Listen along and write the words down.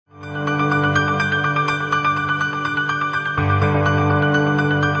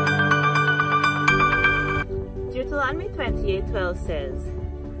says,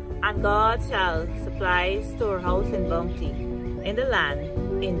 "And God shall supply storehouse and bounty in the land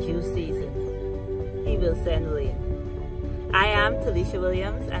in due season. He will send rain." I am Talisha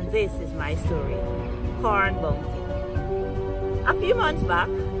Williams, and this is my story, Corn Bounty. A few months back,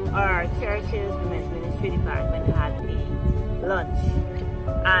 our church's women's ministry department had a lunch,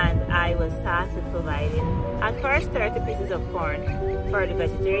 and I was tasked with providing at first 30 pieces of corn for the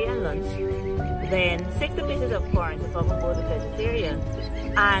vegetarian lunch, then 60 pieces of corn to cover both the vegetarian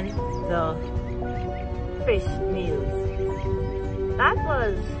and the fish meals. That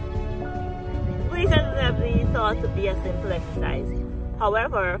was reasonably thought to be a simple exercise.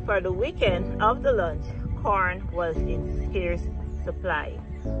 However, for the weekend of the lunch, corn was in scarce supply.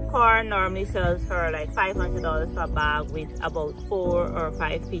 Corn normally sells for like $500 per bag with about 4 or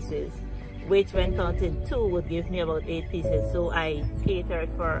 5 pieces, which when counted 2 would give me about 8 pieces. So I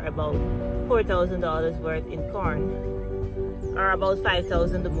catered for about $4,000 worth in corn, or about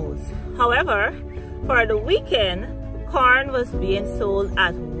 $5,000 the most. However, for the weekend, corn was being sold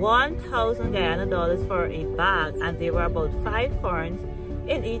at 1,000 Guyana dollars for a bag, and there were about 5 corns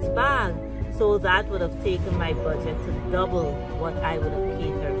in each bag. So that would have taken my budget to double what I would have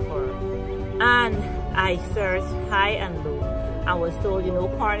catered for. And I searched high and low and was told,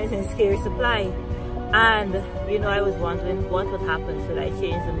 corn is in scarce supply. And, I was wondering what would happen. Should I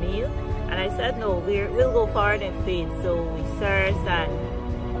change the meal? And I said, no, we'll go forward in faith. So we searched, and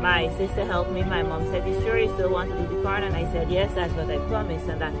my sister helped me. My mom said, "You sure you still want to do the corn?" And I said, yes, that's what I promised,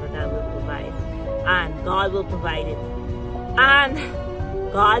 and that's what I will provide. And God will provide it. And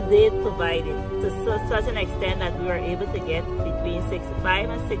God did provide it to such an extent that we were able to get between 65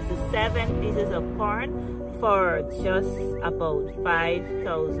 and 67 pieces of corn for just about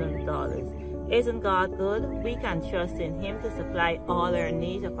 $5,000. Isn't God good? We can trust in Him to supply all our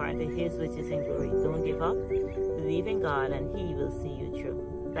needs according to His riches in glory. Don't give up. Believe in God, and He will see you through.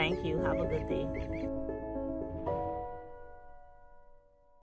 Thank you. Have a good day.